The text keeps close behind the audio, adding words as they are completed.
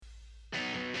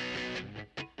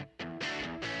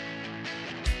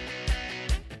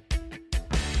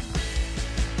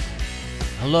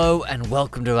Hello and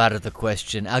welcome to Out of the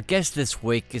Question. Our guest this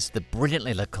week is the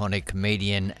brilliantly laconic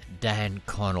comedian Dan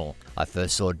Connell. I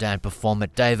first saw Dan perform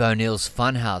at Dave O'Neill's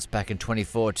Funhouse back in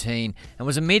 2014 and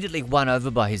was immediately won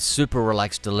over by his super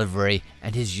relaxed delivery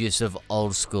and his use of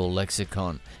old school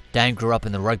lexicon. Dan grew up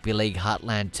in the rugby league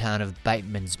heartland town of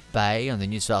Batemans Bay on the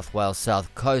New South Wales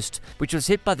south coast, which was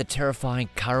hit by the terrifying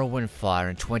Currawin fire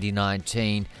in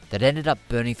 2019 that ended up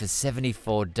burning for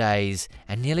 74 days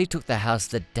and nearly took the house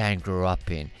that Dan grew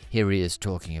up in. Here he is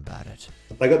talking about it.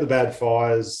 They got the bad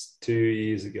fires 2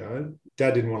 years ago.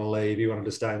 Dad didn't want to leave. He wanted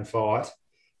to stay and fight.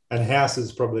 And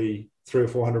houses probably 300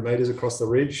 or 400 metres across the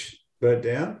ridge burnt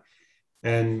down.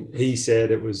 And he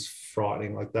said it was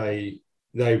frightening. Like they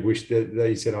wished that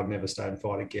they said, I'd never stay and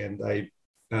fight again. They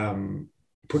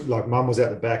put, like, mum was out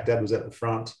the back, dad was out the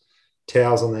front,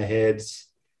 towels on their heads,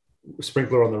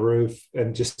 sprinkler on the roof,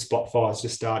 and just spot fires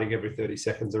just starting every 30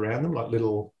 seconds around them, like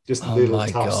little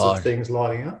tufts of things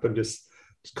lighting up, and just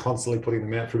constantly putting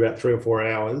them out for about 3 or 4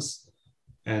 hours.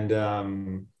 And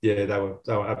they were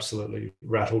absolutely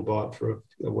rattled by it for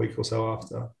a week or so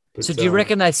after. But, so do you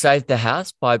reckon they saved the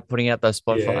house by putting out those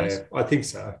spot fires? Yeah, I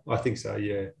think so,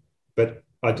 yeah. But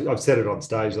I've said it on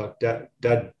stage, like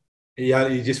Dad,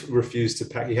 he just refused to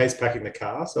pack. He hates packing the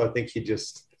car, so I think he'd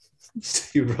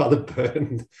rather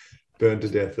burn to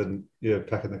death than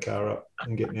packing the car up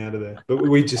and getting out of there. But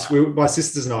my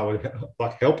sisters and I were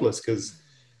like helpless because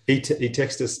he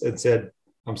texted us and said,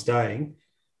 "I'm staying.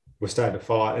 We're staying to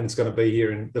fight, and it's going to be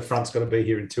here, and the front's going to be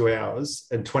here in 2 hours."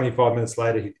 And 25 minutes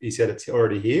later, he said it's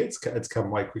already here. It's come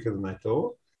way quicker than they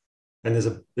thought. And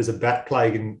there's a bat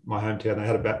plague in my hometown. They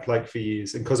had a bat plague for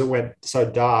years. And because it went so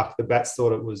dark, the bats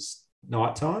thought it was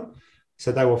nighttime.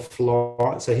 So they were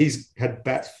flying. So he's had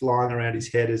bats flying around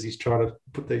his head as he's trying to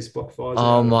put these spot fires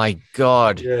out. Oh, my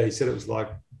God. Yeah, he said it was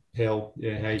like hell.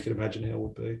 Yeah, how you could imagine hell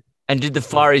would be. And did the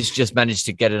fires just manage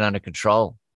to get it under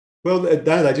control? Well,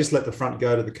 they just let the front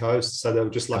go to the coast. So they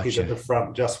were just lucky that the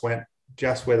front just went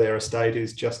just where their estate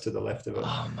is, just to the left of it.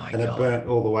 Oh my and God. It burnt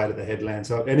all the way to the headland.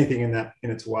 So anything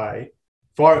in its way,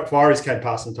 fireys came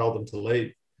past and told them to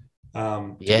leave.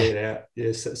 To get out.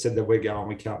 Yeah, said that we're going,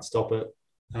 we can't stop it.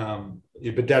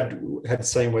 But Dad had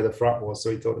seen where the front was,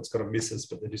 so he thought it's going to miss us,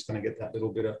 but they're just going to get that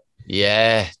little bit of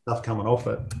stuff coming off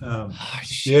it.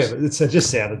 It just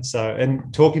sounded so.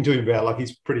 And talking to him about, like,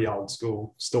 he's pretty old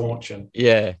school, staunch, and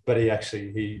but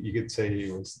you could see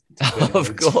he was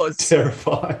of course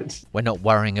terrified. We're not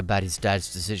worrying about his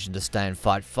dad's decision to stay and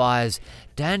fight fires.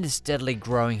 Dan is steadily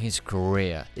growing his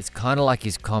career. It's kind of like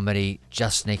his comedy,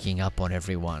 just sneaking up on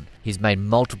everyone. He's made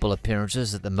multiple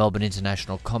appearances at the Melbourne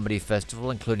International Comedy Festival,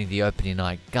 including the opening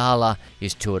night gala.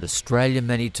 He's toured Australia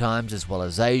many times, as well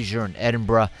as Asia and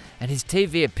Edinburgh, and his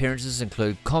TV appearances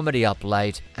include Comedy Up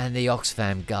Late and the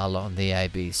Oxfam Gala on the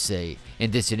ABC.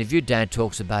 In this interview, Dan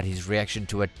talks about his reaction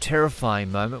to a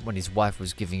terrifying moment when his wife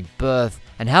was giving birth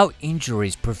and how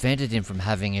injuries prevented him from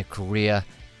having a career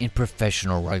in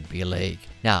professional rugby league.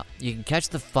 Now, you can catch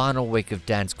the final week of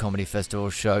Dan's Comedy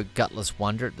Festival show, Gutless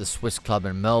Wonder, at the Swiss Club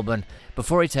in Melbourne,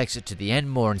 before he takes it to the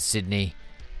Enmore in Sydney,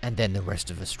 and then the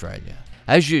rest of Australia.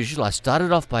 As usual, I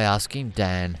started off by asking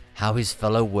Dan how his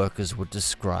fellow workers would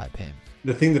describe him.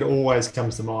 The thing that always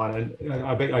comes to mind, and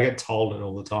I get told it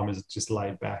all the time, is just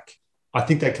laid back. I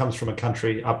think that comes from a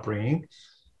country upbringing.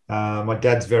 My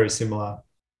dad's very similar.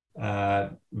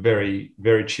 Very,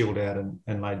 very chilled out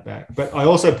and laid back. But I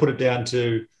also put it down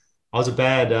to, I was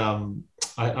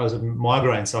a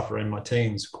migraine sufferer in my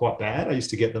teens, quite bad. I used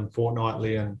to get them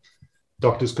fortnightly, and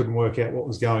doctors couldn't work out what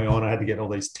was going on. I had to get all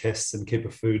these tests and keep a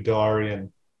food diary.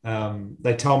 And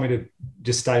they told me to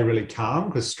just stay really calm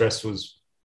because stress was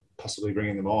possibly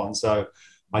bringing them on. So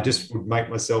I just would make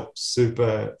myself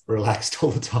super relaxed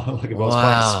all the time. Like if I was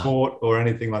playing sport or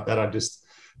anything like that, I'd just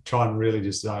try and really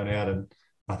just zone out. And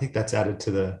I think that's added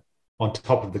to on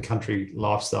top of the country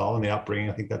lifestyle and the upbringing,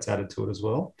 I think that's added to it as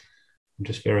well. I'm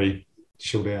just very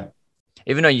chilled out.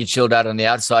 Even though you chilled out on the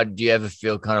outside, do you ever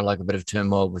feel kind of like a bit of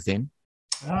turmoil within?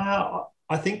 I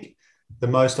think the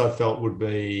most I felt would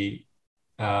be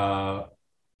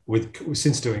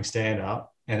since doing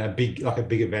stand-up and a big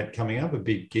event coming up, a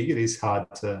big gig. It is hard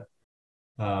to.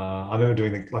 I remember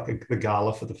doing the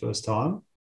gala for the first time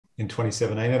in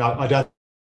 2017, and I don't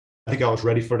think I was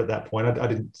ready for it at that point. I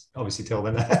didn't obviously tell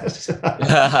them that.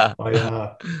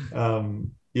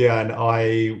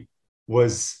 And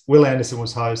Will Anderson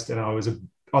was host, and I was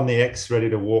on the X ready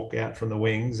to walk out from the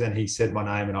wings, and he said my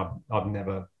name, and I've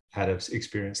never had an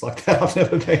experience like that. I've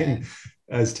never been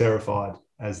as terrified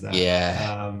as that.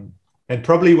 Yeah. And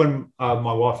probably when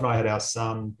my wife and I had our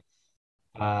son,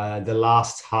 the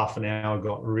last half an hour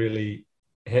got really,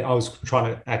 I was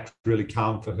trying to act really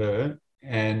calm for her.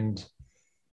 and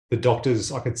the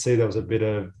doctors, I could see there was a bit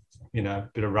of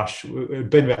rush. It had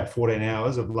been about 14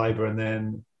 hours of labour, and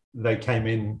then they came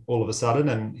in all of a sudden,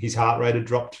 and his heart rate had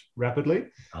dropped rapidly.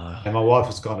 And my wife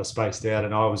was kind of spaced out,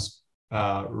 and I was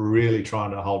really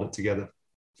trying to hold it together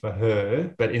for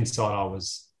her, but inside I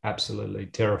was absolutely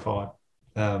terrified.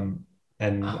 And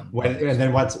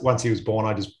then once he was born,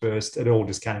 I just burst. It all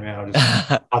just came out.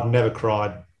 I've never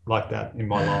cried like that in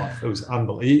my life. It was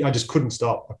unbelievable. I just couldn't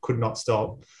stop. I could not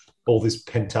stop. All this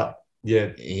pent up,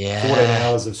 14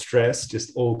 hours of stress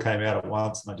just all came out at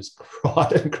once, and I just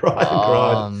cried and cried and cried.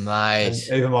 Oh, mate!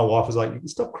 And even my wife was like, "You can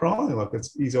stop crying. Like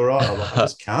he's all right." I was like, "I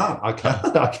just can't. I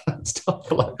can't stop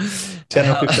for like 10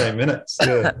 or 15 minutes."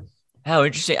 Yeah. How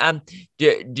interesting.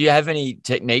 Do you have any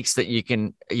techniques that you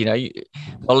can,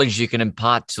 knowledge you can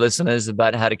impart to listeners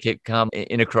about how to keep calm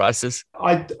in a crisis?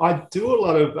 I do a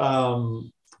lot of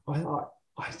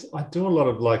I do a lot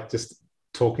of like just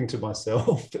talking to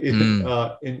myself.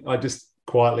 I just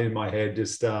quietly in my head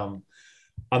just I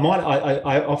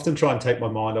often try and take my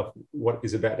mind off what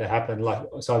is about to happen. Like,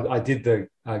 so I did the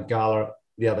gala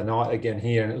the other night again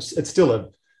here, and it's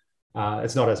still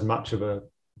it's not as much of a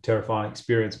terrifying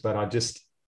experience, but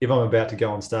if I'm about to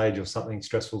go on stage or something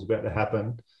stressful is about to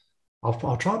happen,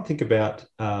 I'll try and think about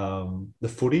the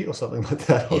footy or something like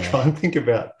that. I'll try and think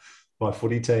about my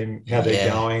footy team, how they're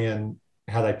going and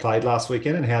how they played last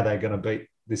weekend and how they're going to beat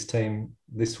this team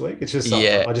this week. It's just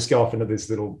something I just go off into this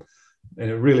little,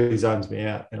 and it really zones me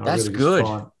out. And that's I really good.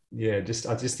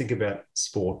 I just think about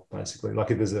sport basically. Like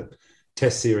if there's a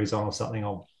test series on or something,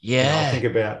 I'll think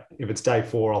about, if it's day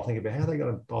 4, I'll think about how they're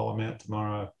going to bowl them out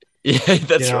tomorrow. Yeah,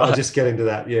 that's right. I just get into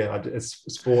that. Yeah,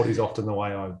 sport is often the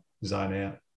way I zone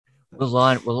out.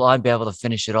 Will I be able to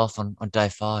finish it off on day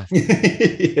 5?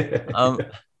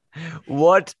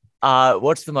 What's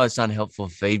the most unhelpful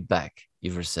feedback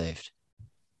you've received?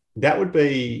 That would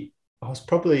be, I've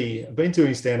been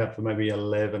doing stand-up for maybe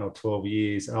 11 or 12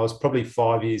 years, and I was probably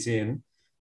 5 years in,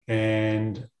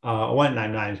 and I won't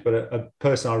name names, but a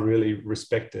person I really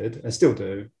respected, and still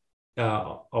do,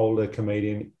 older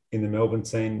comedian in the Melbourne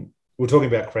scene, we're talking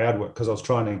about crowd work, because I was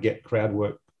trying to get crowd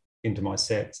work into my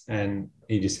sets, and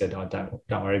he just said, "Oh, don't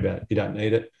worry about it. You don't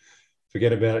need it.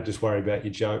 Forget about it. Just worry about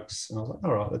your jokes." And I was like,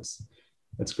 "All right,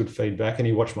 that's good feedback." And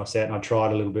he watched my set, and I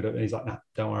tried a little bit of it, and he's like, "No,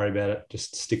 don't worry about it.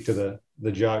 Just stick to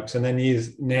the jokes." And then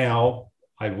now,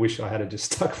 I wish I had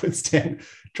just stuck with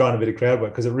trying a bit of crowd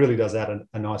work, because it really does add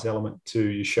a nice element to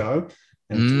your show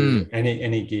and to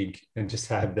any gig, and just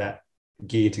have that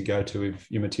gear to go to if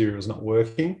your material is not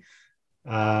working.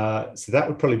 So that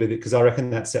would probably be it, because I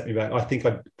reckon that set me back. I think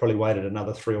I'd probably waited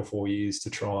another 3 or 4 years to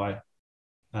try.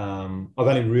 I've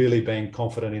only really been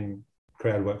confident in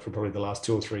crowd work for probably the last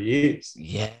 2 or 3 years.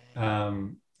 Yeah.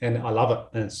 And I love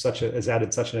it. And it's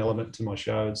added such an element to my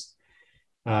shows.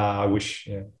 I wish,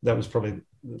 that was probably.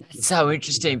 It's so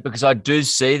interesting, because I do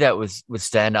see that with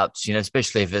stand-ups,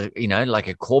 especially if it, like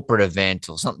a corporate event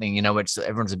or something, it's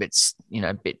everyone's a bit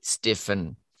stiff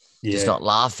and just not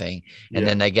laughing. And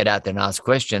then they get out there and ask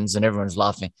questions and everyone's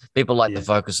laughing. People like to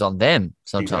focus on them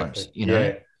sometimes,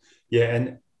 exactly. Yeah.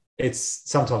 And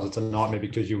sometimes it's a nightmare,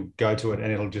 because you'll go to it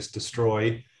and it'll just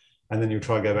destroy. And then you'll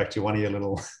try to go back to one of your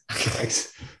little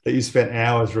jokes that you spent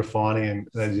hours refining, and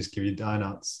they just give you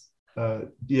donuts.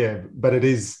 But it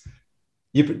is,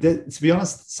 to be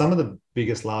honest, some of the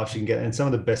biggest laughs you can get and some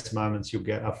of the best moments you'll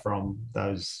get are from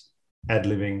those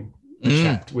ad-libbing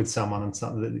chat with someone, and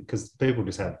something, because people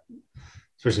just have,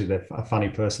 especially if they're a funny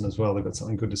person as well, they've got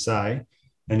something good to say,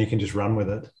 and you can just run with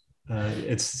it.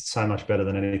 It's so much better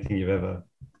than anything you've ever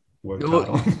worked hard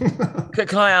on.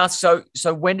 Can I ask,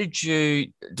 so when did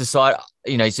you decide,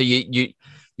 so you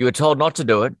were told not to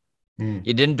do it,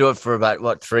 you didn't do it for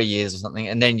about 3 years or something,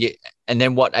 and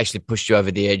then what actually pushed you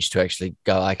over the edge to actually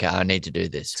go, okay, I need to do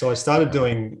this? So I started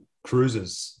doing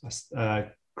cruises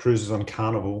on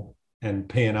Carnival and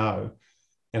P&O,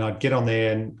 and I'd get on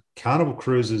there, and Carnival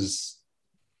cruises,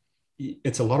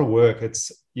 it's a lot of work.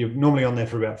 You're normally on there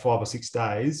for about 5 or 6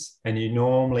 days, and you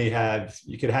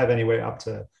could have anywhere up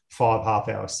to 5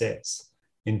 half-hour sets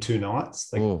in 2 nights.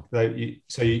 They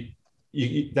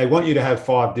want you to have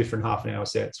 5 different half-an-hour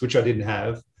sets, which I didn't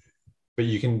have, but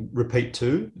you can repeat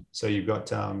 2. So you've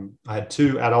got, I had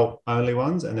 2 adult-only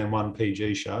ones and then 1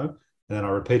 PG show, and then I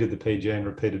repeated the PG and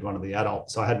repeated one of the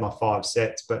adults. So I had my 5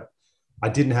 sets, but I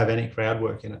didn't have any crowd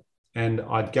work in it. And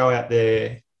I'd go out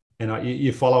there, and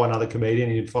you follow another comedian,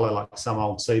 and you'd follow like some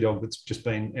old sea dog that's just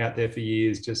been out there for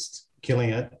years, just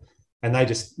killing it. And they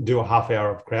just do a half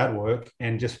hour of crowd work,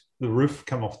 and just the roof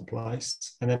come off the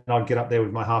place. And then I'd get up there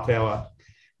with my half hour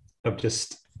of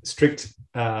just strict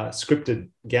scripted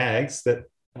gags that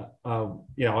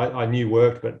I knew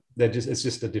worked, but it's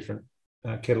just a different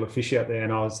kettle of fish out there.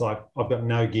 And I was like, I've got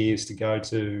no gears to go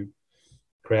to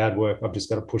crowd work. I've just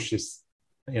got to push this,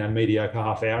 mediocre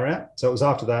half hour out. So it was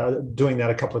after that, doing that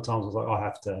a couple of times, I was like, I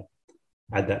have to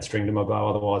add that string to my bow.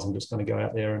 Otherwise, I'm just going to go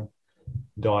out there and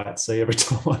die at sea every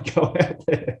time I go out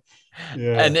there.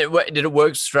 Yeah. And did it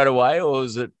work straight away, or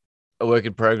was it a work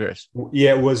in progress?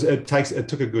 Yeah, it was. It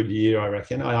took a good year, I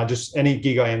reckon. I just, any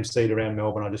gig I emceed around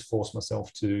Melbourne, I just forced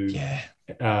myself to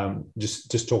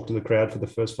just talk to the crowd for the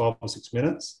first 5 or 6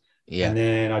 minutes. Yeah. And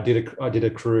then I did a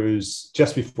cruise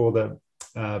just before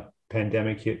the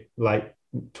pandemic hit, late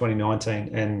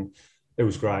 2019, and it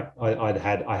was great. I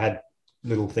had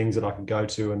little things that I could go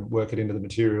to and work it into the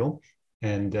material,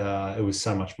 and it was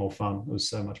so much more fun. It was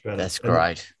so much better. That's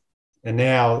great. And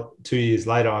now 2 years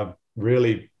later, I've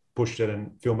really pushed it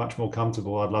and feel much more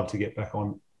comfortable. I'd love to get back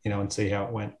on, and see how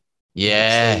it went.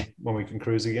 Yeah. When we can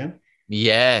cruise again.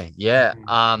 Yeah.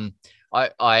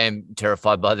 I am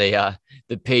terrified by the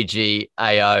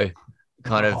PGAO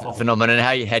kind of phenomenon.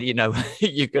 How do you know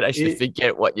you could actually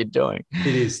forget what you're doing?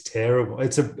 It is terrible.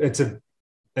 It's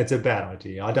a bad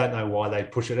idea. I don't know why they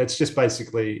push it. It's just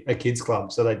basically a kids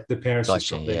club. So the parents just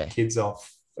drop their kids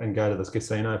off and go to the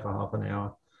casino for half an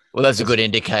hour. Well, that's a good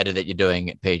indicator that you're doing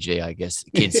at PG, I guess.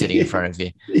 Kids sitting in front of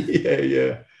you.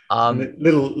 Yeah.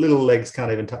 Little legs can't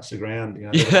even touch the ground.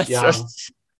 Young.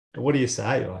 What do you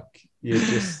say? Like, you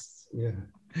just, yeah.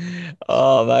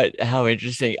 Oh, mate, how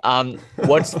interesting.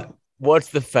 What's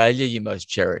the failure you most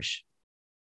cherish?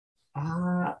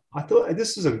 I thought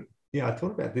this was I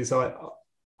thought about this.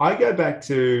 I go back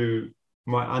to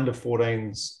my under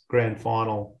 14s grand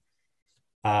final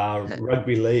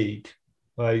rugby league.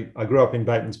 I grew up in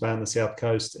Batemans Bay on the south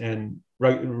coast, and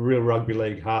real rugby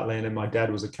league heartland. And my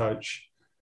dad was a coach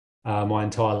my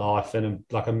entire life, and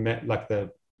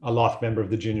a life member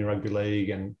of the junior rugby league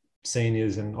and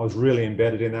seniors. And I was really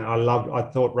embedded in that. I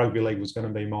thought rugby league was going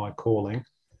to be my calling,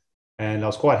 and I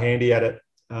was quite handy at it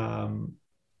around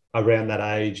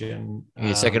that age. And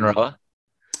you're a second rower.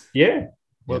 Yeah,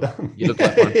 well done. You look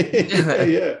like one.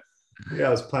 yeah. I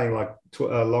was playing like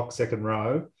lock second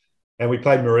row. And we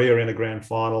played Maria in a grand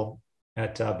final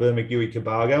at Bermagui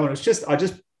Cabargo. And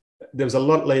there was a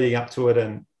lot leading up to it.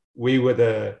 And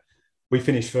we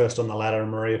finished first on the ladder and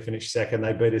Maria finished second.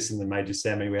 They beat us in the major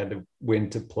semi. We had to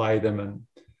win to play them. And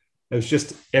it was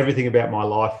just everything about my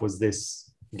life was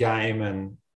this game.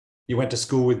 And you went to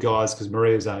school with guys because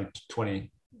Maria's only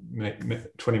 20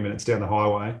 minutes down the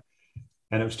highway.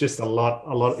 And it was just a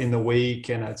lot in the week.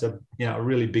 And it's a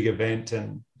really big event.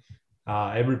 And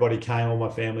everybody came, all my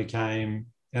family came,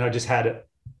 and I just had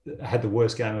the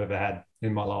worst game I've ever had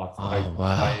in my life.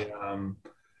 Wow.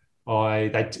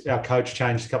 Our coach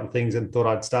changed a couple of things and thought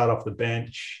I'd start off the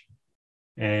bench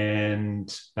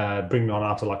and bring me on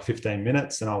after like 15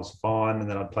 minutes, and I was fine, and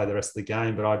then I'd play the rest of the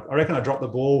game. But I reckon I dropped the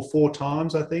ball 4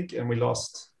 times, I think, and we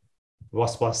lost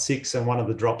by 6, and one of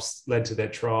the drops led to their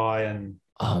try. And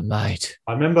mate,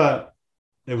 I remember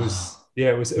it was.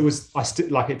 Yeah, it was.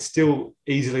 It's still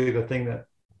easily the thing that,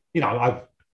 I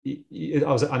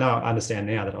understand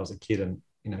now that I was a kid and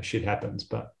shit happens,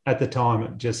 but at the time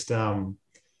it just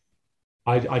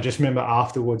I just remember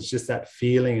afterwards just that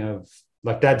feeling of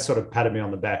like Dad sort of patted me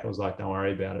on the back. I was like, don't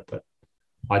worry about it, but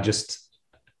I just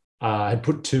had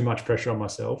put too much pressure on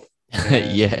myself.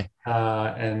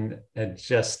 And, and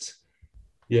just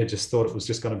thought it was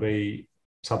just going to be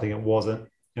something it wasn't.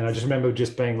 And I just remember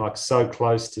just being like so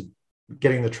close to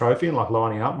getting the trophy and like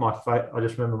lining up. I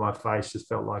just remember my face just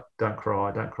felt like, don't cry.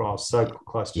 I was so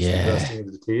close to just bursting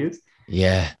into tears.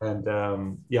 Yeah. And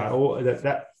all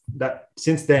that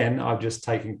since then I've just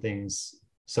taken things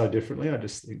so differently. I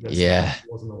just think that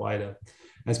wasn't the way to,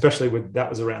 especially that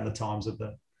was around the times of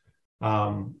the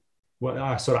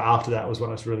sort of after that was when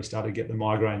I really started to get the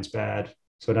migraines bad.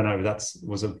 So I don't know if that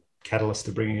was a catalyst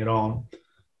to bringing it on,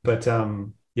 but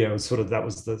it was sort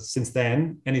of, since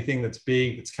then, anything that's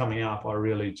big, that's coming up, I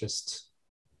really just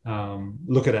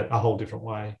look at it a whole different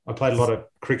way. I played a lot of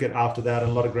cricket after that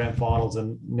and a lot of grand finals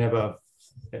and never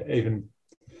even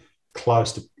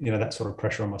close to, that sort of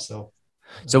pressure on myself.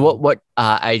 So what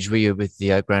age were you with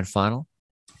the grand final?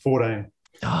 14.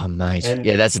 Oh, mate.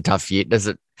 That's a tough year. It's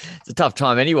a tough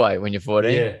time anyway when you're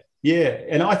 14. Yeah.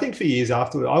 And I think for years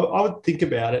afterward, I would think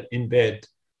about it in bed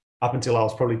up until I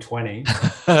was probably 20.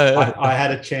 I had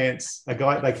a chance.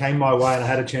 They came my way, and I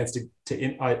had a chance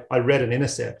I read an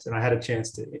intercept, and I had a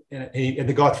chance to. And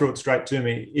the guy threw it straight to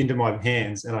me into my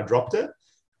hands, and I dropped it.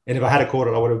 And if I had caught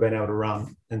it, I would have been able to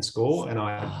run and score. And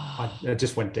it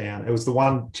just went down. It was the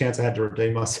one chance I had to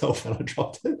redeem myself, and I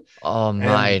dropped it. Oh,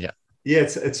 mate. Yeah,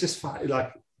 it's just funny.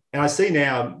 Like And I see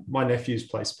now my nephews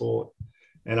play sport,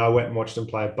 and I went and watched them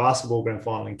play a basketball grand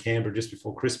final in Canberra just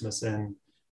before Christmas, and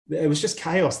it was just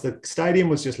chaos. The stadium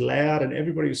was just loud, and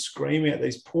everybody was screaming at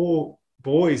these poor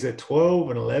boys at 12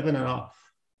 and 11. And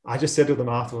I just said to them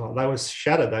after, they were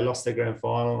shattered. They lost their grand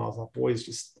final. And I was like,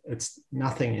 boys, it's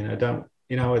nothing,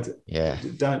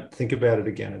 don't think about it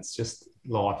again. It's just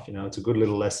life, it's a good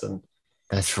little lesson.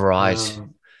 That's right.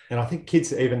 And I think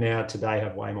kids even now today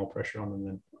have way more pressure on them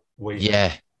than we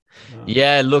have.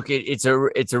 Yeah, look, it's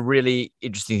a really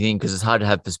interesting thing because it's hard to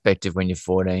have perspective when you're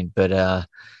 14. But I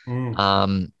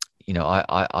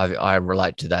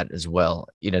relate to that as well.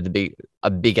 A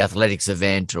big athletics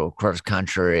event or cross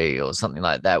country or something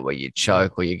like that where you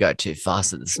choke or you go too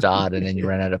fast at the start and then you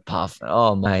run out of puff.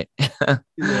 Oh, mate.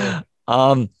 Yeah.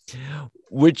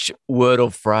 Which word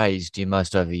or phrase do you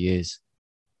most overuse?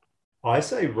 I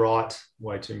say right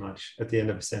way too much at the end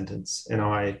of a sentence, and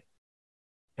I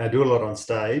do a lot on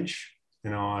stage,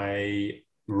 and I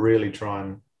really try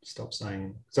and stop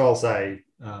saying. So I'll say,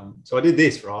 so I did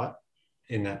this, right?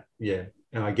 In that, yeah.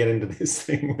 And I get into this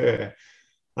thing where,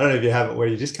 I don't know if you have it, where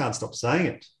you just can't stop saying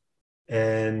it.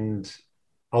 And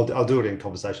I'll do it in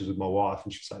conversations with my wife,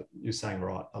 and she'll say, "You're saying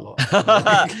right a lot."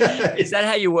 Is that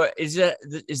how you were? Is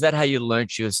that how you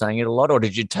learnt you were saying it a lot, or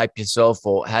did you tape yourself,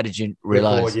 or how did you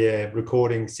realize?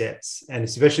 Recording sets, and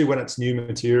especially when it's new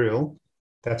material,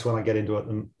 that's when I get into it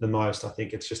the most. I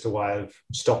think it's just a way of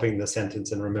stopping the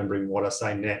sentence and remembering what I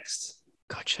say next.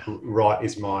 Gotcha. Right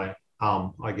is my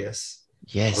I guess.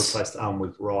 Yes. I've replaced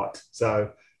with right.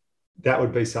 So that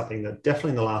would be something that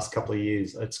definitely in the last couple of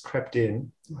years it's crept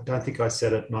in. I don't think I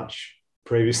said it much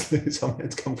previously. It's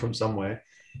come from somewhere.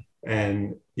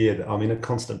 And yeah, I'm in a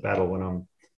constant battle when I'm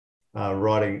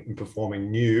writing and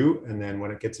performing new. And then when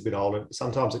it gets a bit older,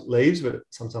 sometimes it leaves, but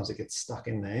sometimes it gets stuck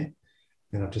in there.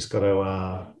 And I've just got to,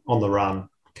 on the run,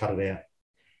 cut it out.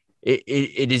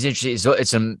 It is interesting.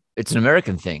 It's an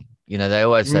American thing. They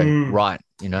always say right,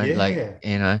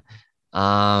 yeah.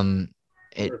 I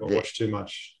watch too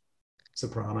much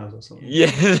Sopranos or something.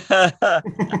 Yeah.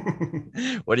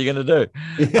 What are you going to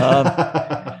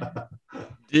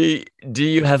do? Do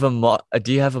you have a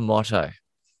motto?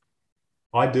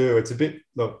 I do. It's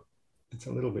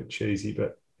a little bit cheesy,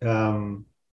 but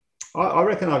I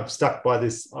reckon I've stuck by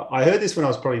this. I heard this when I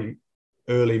was probably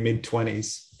early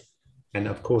mid-20s, and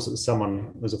of course it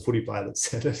was a footy player that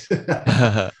said it.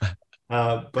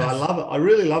 But I love it. I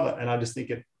really love it, and I just think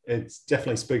it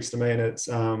definitely speaks to me. And it's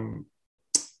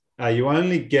you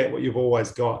only get what you've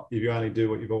always got if you only do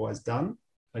what you've always done.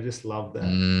 I just love that.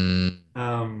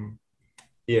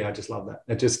 I just love that.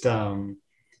 It just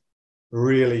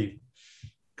really,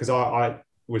 because I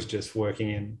was just working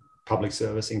in public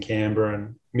service in Canberra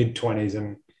and mid-20s,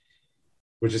 and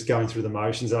was just going through the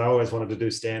motions. I always wanted to do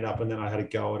stand-up, and then I had a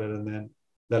go at it, and then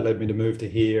that led me to move to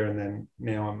here, and then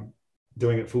now I'm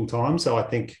doing it full time. So I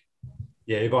think,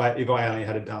 yeah, if I only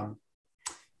had done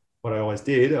what I always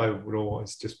did, I would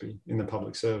always just be in the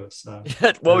public service. So,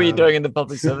 what were you doing in the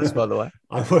public service, by the way?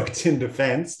 I worked in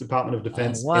Department of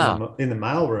Defence, in the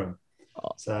mail room.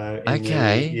 So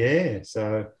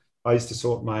so I used to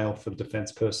sort mail for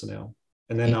defence personnel,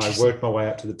 and then I worked my way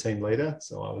up to the team leader.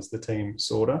 So I was the team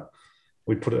sorter.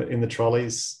 We'd put it in the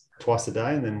trolleys twice a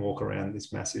day, and then walk around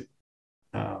this massive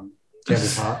Campbell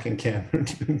Park in Canberra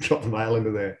and drop the mail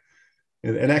into there.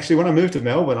 And actually, when I moved to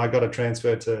Melbourne, I got a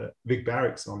transfer to Vic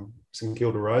Barracks on St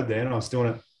Kilda Road there, and I was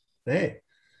doing it there.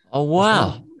 Oh,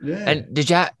 wow. Yeah. And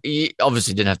you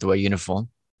obviously didn't have to wear uniform?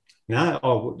 No.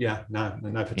 Oh, yeah.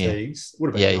 No fatigues.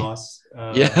 Would have been nice.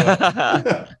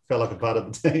 Felt like a part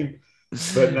of the team.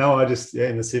 But no, I just,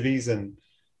 in the civvies. And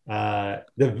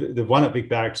the one at Vic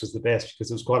Barracks was the best because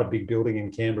it was quite a big building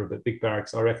in Canberra. But Vic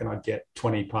Barracks, I reckon I'd get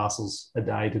 20 parcels a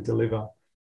day to deliver.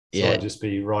 So I'd just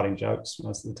be writing jokes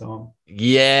most of the time.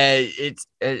 Yeah, it's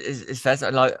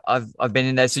fascinating. Like I've been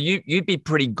in there, so you'd be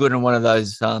pretty good on one of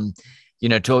those,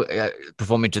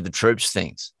 performing to the troops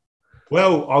things.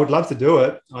 Well, I would love to do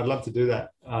it. I'd love to do that.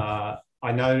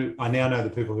 I now know the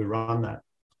people who run that,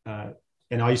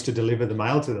 and I used to deliver the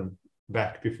mail to them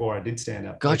back before I did stand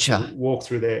up. Gotcha. Walk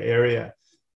through their area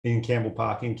in Campbell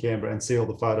Park in Canberra and see all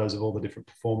the photos of all the different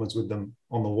performers with them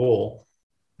on the wall.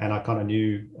 And I kind of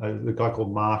knew the guy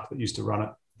called Mark that used to run it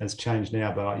has changed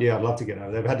now. But I'd love to get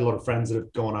over. They've had a lot of friends that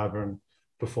have gone over and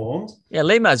performed. Yeah,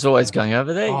 Lima's always going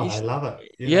over there. Oh, they love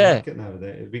it. Getting over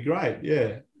there. It'd be great.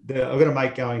 Yeah. I've got a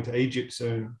mate going to Egypt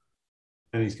soon,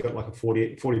 and he's got like a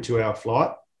 42-hour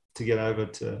flight to get over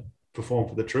to perform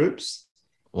for the troops.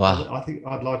 Wow. I think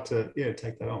I'd like to,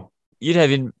 take that on. You'd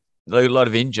have a lot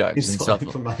of in-jokes and stuff.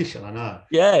 Information, I know.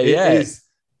 Yeah, It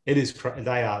is.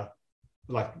 They are,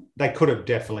 like, they could have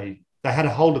definitely They had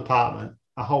a whole department,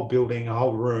 a whole building, a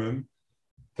whole room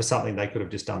for something they could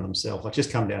have just done themselves. Like, just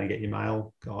come down and get your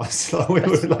mail, guys. Like, we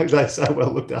were, like, they're so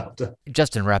well looked after.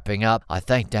 Just in wrapping up, I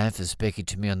thanked Dan for speaking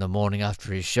to me on the morning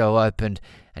after his show opened,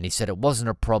 and he said it wasn't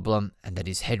a problem and that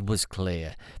his head was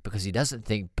clear because he doesn't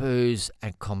think booze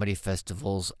and comedy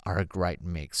festivals are a great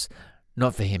mix.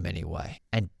 Not for him anyway,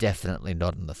 and definitely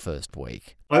not in the first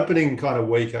week. Opening kind of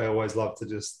week, I always love to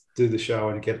just do the show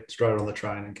and get straight on the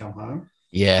train and come home.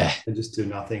 Yeah. And just do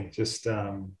nothing. Just,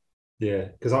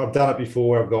 because I've done it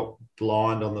before. I've got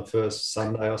blind on the first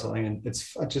Sunday or something, and it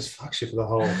just fucks you for the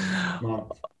whole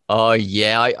month. Oh,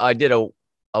 yeah. I did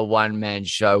a one-man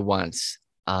show once,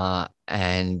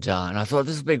 and I thought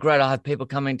this would be great. I'll have people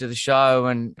coming to the show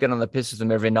and get on the piss with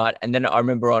them every night. And then I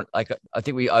remember I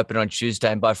think we opened on Tuesday,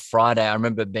 and by Friday, I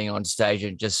remember being on stage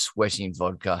and just sweating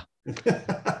vodka.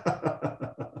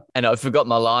 And I forgot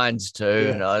my lines too.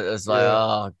 Yeah. And I was like,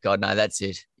 oh, God, no, that's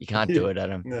it. You can't do it,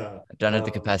 Adam. No, I don't have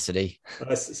the capacity.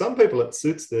 Some people, it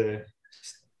suits their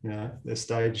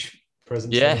stage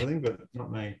presence and everything, but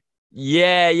not me.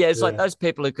 Yeah. It's like those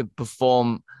people who could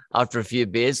perform after a few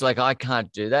beers. Like, I can't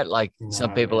do that. Like,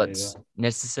 some people, it's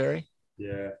necessary.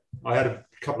 Yeah. I had a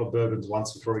couple of bourbons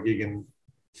once before a gig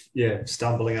and,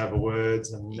 stumbling over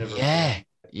words and never.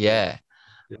 Yeah.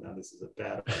 No, this is a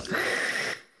bad idea.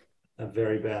 A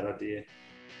very bad idea.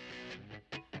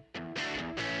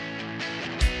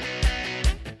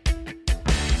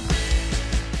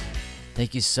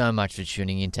 Thank you so much for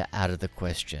tuning in to Out of the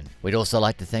Question. We'd also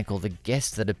like to thank all the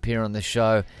guests that appear on the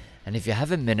show. And if you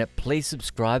have a minute, please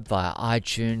subscribe via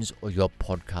iTunes or your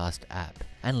podcast app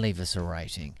and leave us a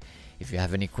rating. If you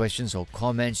have any questions or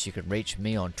comments, you can reach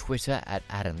me on Twitter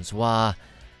 @AdamZwar.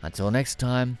 Until next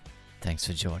time, thanks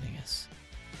for joining us.